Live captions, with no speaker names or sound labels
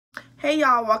Hey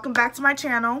y'all, welcome back to my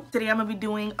channel. Today I'm gonna be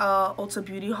doing a Ulta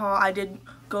beauty haul. I did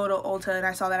go to Ulta and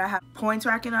I saw that I had points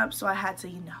racking up, so I had to,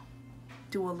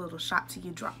 do a little shop till you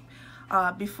drop.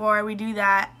 Before we do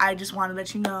that, I just want to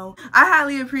let you know I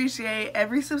highly appreciate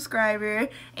every subscriber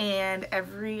and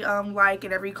every like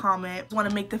and every comment. I want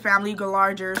to make the family go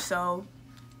larger, so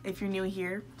if you're new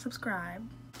here, subscribe.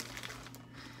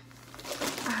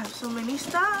 I have so many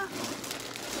stuff.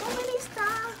 So many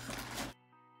stuff.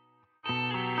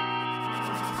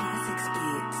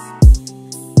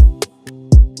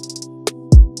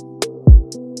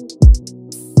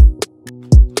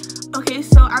 Okay,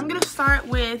 so I'm gonna start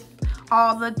with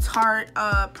all the Tarte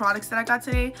products that I got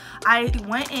today. I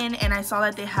went in and I saw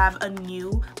that they have a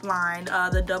new line,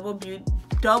 the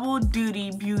Double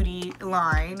Duty Beauty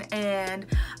line, and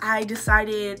I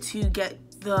decided to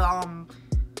get the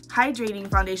hydrating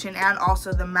foundation and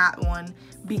also the matte one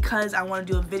because I want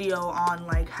to do a video on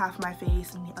like half my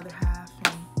face and the other half,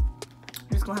 and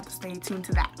you're just gonna have to stay tuned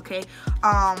to that, okay?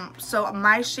 So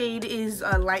my shade is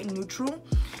light neutral.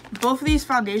 Both of these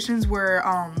foundations were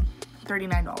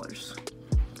 $39.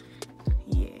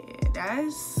 Yeah,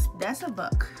 that's a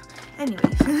buck.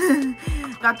 Anyways,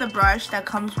 got the brush that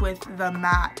comes with the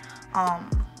matte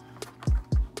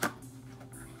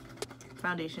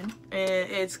foundation.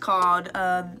 It's called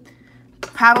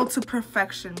Paddle to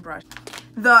Perfection brush.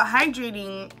 The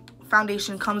hydrating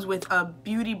foundation comes with a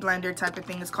beauty blender type of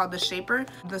thing. It's called the Shaper.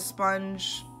 The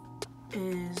sponge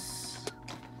is,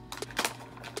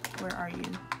 where are you?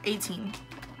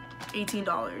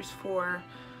 $18 for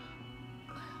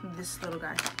this little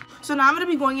guy. So now I'm gonna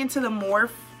be going into the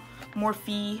Morphe.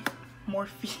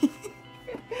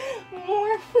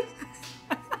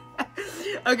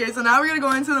 Okay, so now we're gonna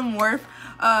go into the Morphe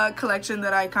collection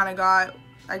that I kind of got.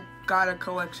 I got a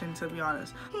collection, to be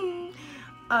honest. I'm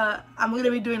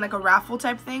gonna be doing like a raffle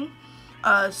type thing.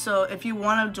 So if you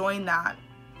want to join that,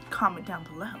 comment down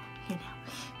below.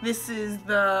 This is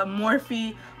the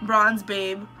Morphe Bronze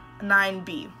Babe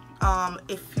 9B.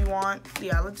 If you want,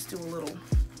 yeah, let's do a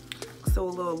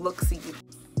little look-see.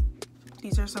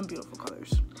 These are some beautiful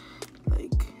colors.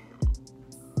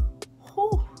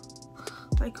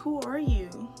 Who are you?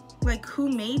 Like, who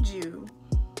made you?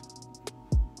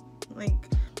 Like,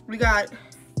 we got,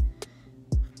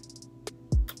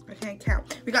 I can't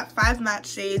count. We got 5 matte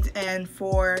shades and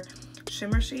 4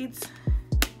 shimmer shades.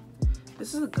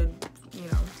 This is a good,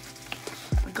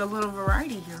 a good little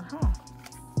variety here, huh?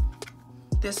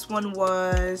 This one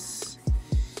was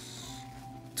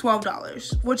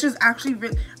 $12, which is actually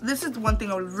this is one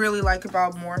thing I would really like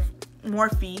about Morphe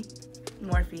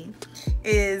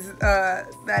is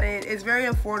that it is very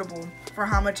affordable for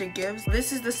how much it gives.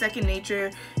 This is the Second Nature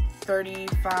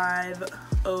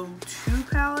 3502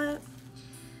 palette,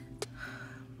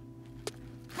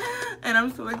 and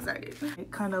I'm so excited. It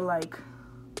kind of like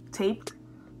taped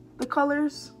the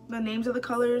colors, the names of the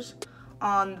colors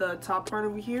on the top part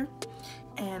over here.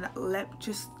 And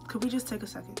could we just take a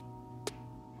second?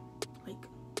 Like,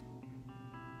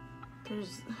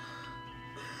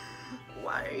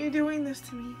 why are you doing this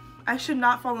to me? I should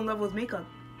not fall in love with makeup.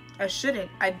 I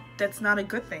shouldn't. That's not a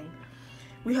good thing.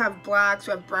 We have blacks,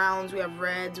 we have browns, we have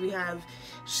reds, we have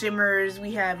shimmers,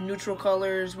 we have neutral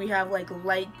colors, we have like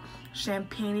light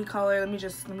champagne color. Let me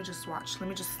just swatch. Let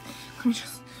me just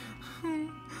okay,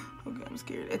 I'm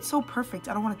scared. It's so perfect.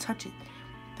 I don't want to touch it.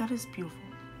 That is beautiful.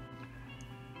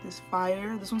 This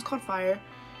one's called Fire.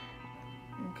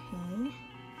 Okay.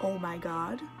 Oh my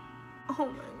god. Oh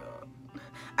my god.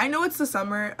 I know it's the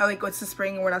summer, like it's the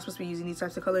spring, and we're not supposed to be using these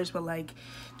types of colors, but like,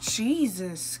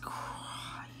 Jesus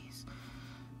Christ.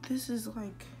 This is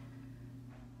like,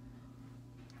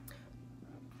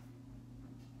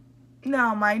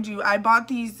 now mind you, I bought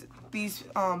these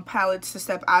palettes to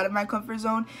step out of my comfort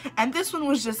zone, and this one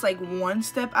was just like one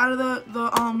step out of the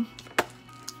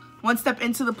one step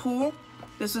into the pool.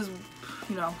 This is,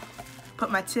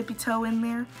 put my tippy toe in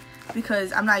there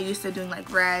because I'm not used to doing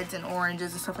like reds and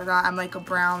oranges and stuff like that. I'm like a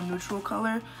brown neutral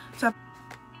color. So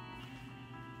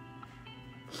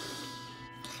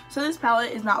this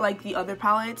palette is not like the other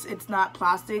palettes. It's not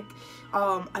plastic.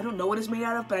 I don't know what it's made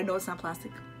out of, but I know it's not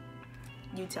plastic.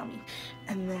 You tell me.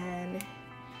 And then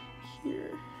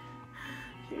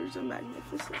here's a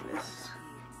magnificentness.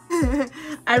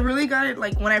 I really got it,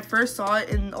 like when I first saw it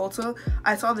in Ulta,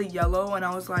 I saw the yellow and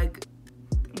I was like,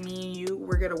 me and you,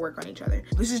 we're gonna work on each other.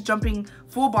 This is jumping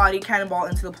full body cannonball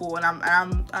into the pool, and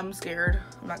I'm scared.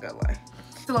 I'm not gonna lie.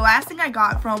 So the last thing I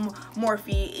got from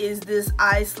Morphe is this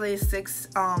Eye Slay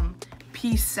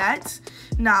 6-piece set.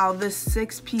 Now this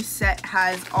 6-piece set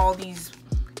has all these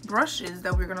brushes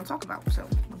that we're gonna talk about. So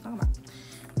let's talk about.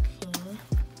 Okay.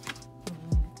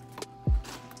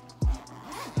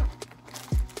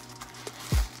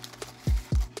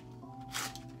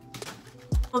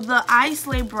 So the Eye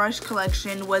Slay brush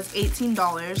collection was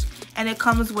 $18, and it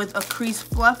comes with a crease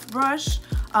fluff brush,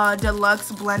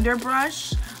 deluxe blender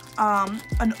brush,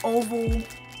 an oval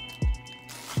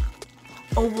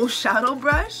shadow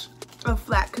brush, a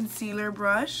flat concealer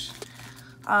brush,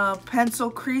 a pencil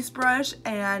crease brush,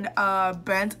 and a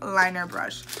bent liner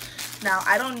brush. Now,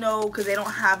 I don't know because they don't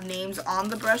have names on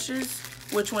the brushes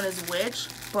which one is which,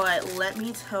 but let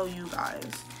me tell you guys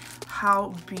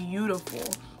how beautiful.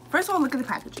 First of all, look at the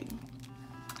packaging.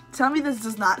 Tell me this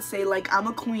does not say like I'm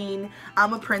a queen,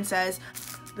 I'm a princess.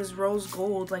 This rose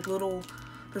gold, like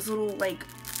this little like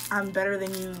I'm better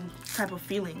than you type of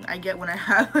feeling I get when I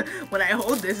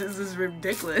hold this. This is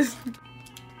ridiculous.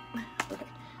 Okay,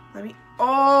 let me.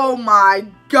 Oh my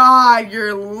God,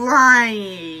 you're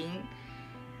lying.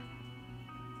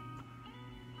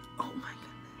 Oh my goodness.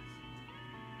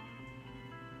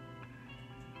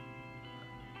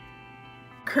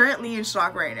 Currently in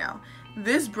shock right now.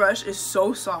 This brush is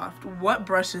so soft. What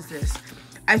brush is this?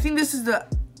 I think this is the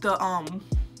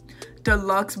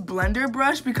deluxe blender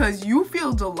brush, because you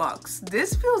feel deluxe.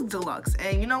 This feels deluxe.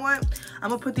 And you know what? I'm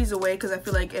gonna put these away because I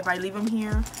feel like if I leave them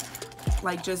here,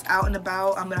 like just out and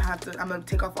about, I'm gonna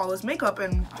take off all this makeup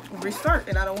and restart,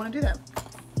 and I don't want to do that.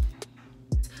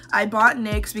 I bought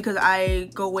NYX because I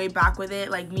go way back with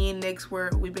it. Like me and NYX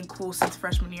we've been cool since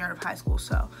freshman year of high school,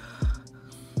 so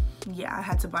yeah, I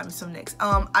had to buy me some NYX.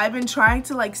 I've been trying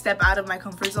to like step out of my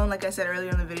comfort zone, like I said earlier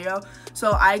in the video.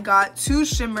 So I got two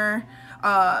shimmer,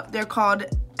 they're called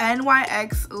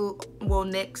NYX, well,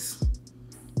 NYX,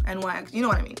 NYX, you know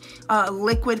what I mean,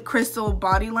 liquid crystal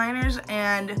body liners,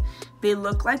 and they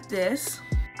look like this.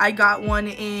 I got one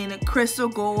in crystal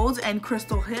gold and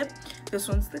crystal hip. This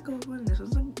one's the gold one, this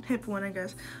one's the hip one, I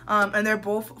guess. And they're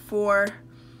both for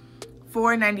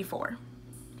 $4.94,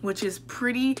 which is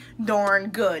pretty darn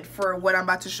good for what I'm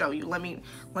about to show you. Let me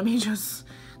just,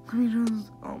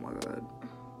 oh my God.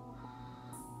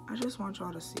 I just want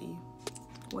y'all to see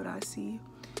what I see.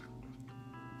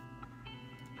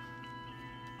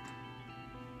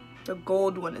 The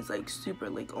gold one is like super,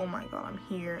 like, oh my God, I'm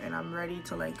here and I'm ready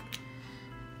to like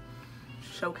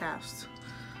showcast.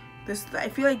 This, I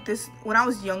feel like this, when I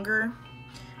was younger,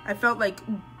 I felt like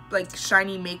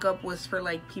shiny makeup was for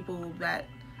like people that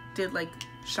did like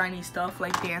shiny stuff,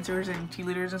 like dancers and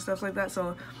cheerleaders and stuff like that.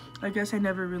 So I guess I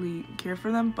never really cared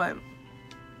for them, but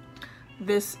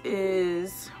this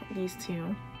is these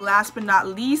two. Last but not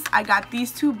least, I got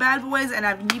these two bad boys, and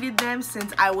I've needed them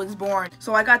since I was born.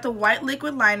 So I got the white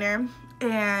liquid liner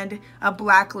and a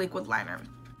black liquid liner.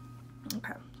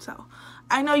 Okay, so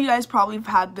I know you guys probably have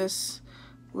had this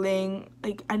laying,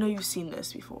 like, I know you've seen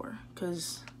this before,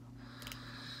 because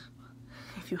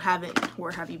if you haven't,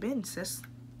 where have you been, sis?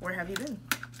 Where have you been?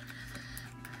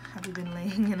 Have you been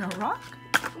laying in a rock,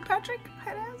 Patrick?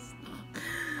 Head ass.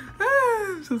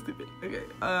 I'm so stupid. Okay,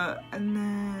 and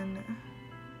then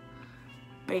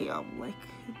bam, like,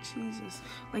 Jesus.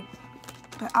 Like,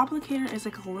 the applicator is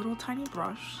like a little tiny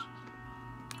brush.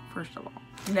 First of all,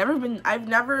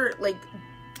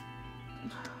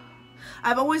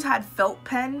 I've always had felt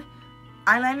pen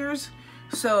eyeliners,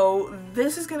 so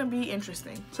this is gonna be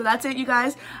interesting. So that's it, you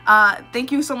guys.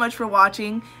 Thank you so much for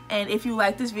watching, and if you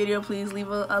like this video, please leave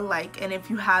a like, and if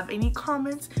you have any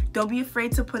comments, don't be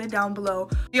afraid to put it down below.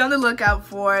 Be on the lookout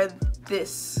for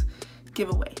this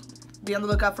giveaway. Be on the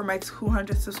lookout for my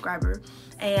 200th subscriber,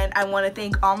 and I want to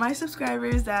thank all my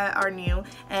subscribers that are new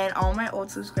and all my old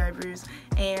subscribers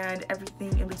and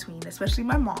everything in between, especially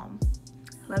my mom.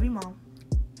 Love you, Mom.